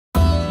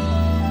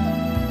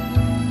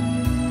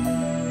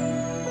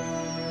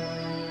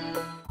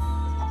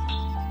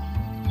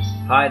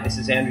Hi, this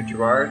is Andrew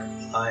Gerard.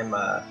 I'm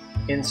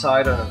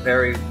inside on a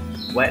very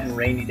wet and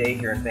rainy day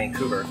here in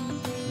Vancouver.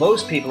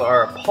 Most people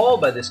are appalled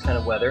by this kind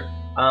of weather,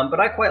 but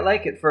I quite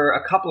like it for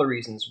a couple of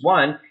reasons.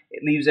 One,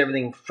 it leaves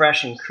everything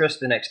fresh and crisp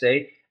the next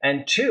day,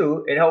 and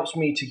two, it helps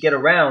me to get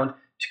around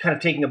to kind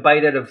of taking a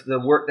bite out of the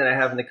work that I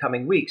have in the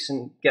coming weeks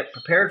and get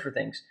prepared for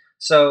things.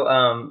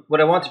 So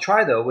what I want to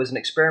try, though, was an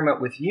experiment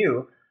with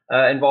you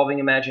involving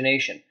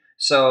imagination.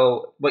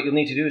 So what you'll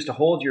need to do is to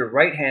hold your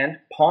right hand,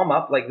 palm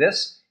up like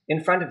this,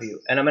 in front of you.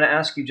 And I'm going to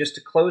ask you just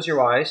to close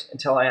your eyes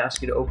until I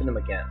ask you to open them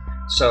again.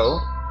 So,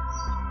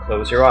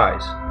 close your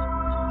eyes.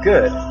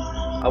 Good.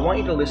 I want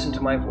you to listen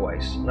to my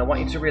voice, and I want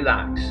you to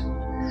relax.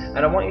 And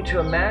I want you to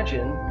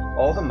imagine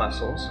all the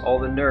muscles, all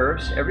the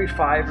nerves, every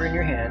fiber in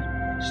your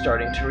hand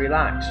starting to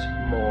relax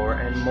more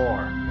and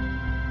more.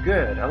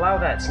 Good. Allow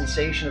that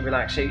sensation of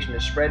relaxation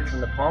to spread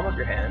from the palm of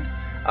your hand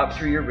up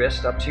through your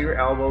wrist, up to your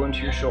elbow,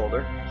 into your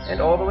shoulder,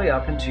 and all the way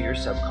up into your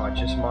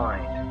subconscious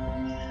mind.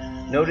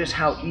 Notice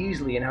how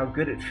easily and how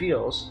good it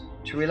feels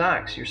to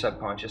relax your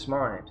subconscious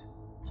mind.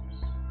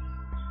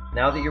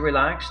 Now that you're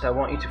relaxed, I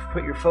want you to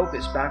put your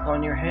focus back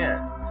on your hand.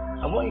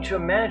 I want you to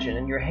imagine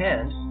in your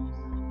hand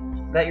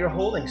that you're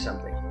holding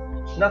something.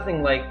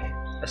 Nothing like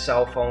a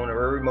cell phone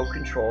or a remote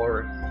control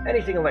or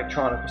anything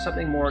electronic, but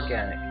something more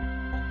organic.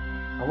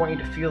 I want you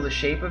to feel the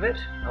shape of it.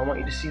 I want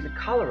you to see the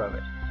color of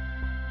it.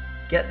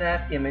 Get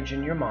that image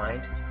in your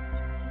mind,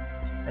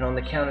 and on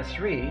the count of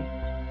 3,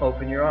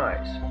 open your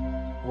eyes.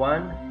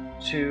 1,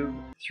 2,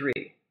 3.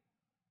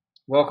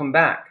 Welcome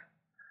back.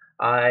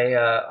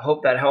 I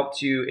hope that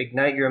helped you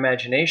ignite your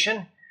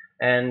imagination.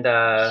 And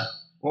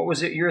what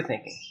was it you're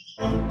thinking?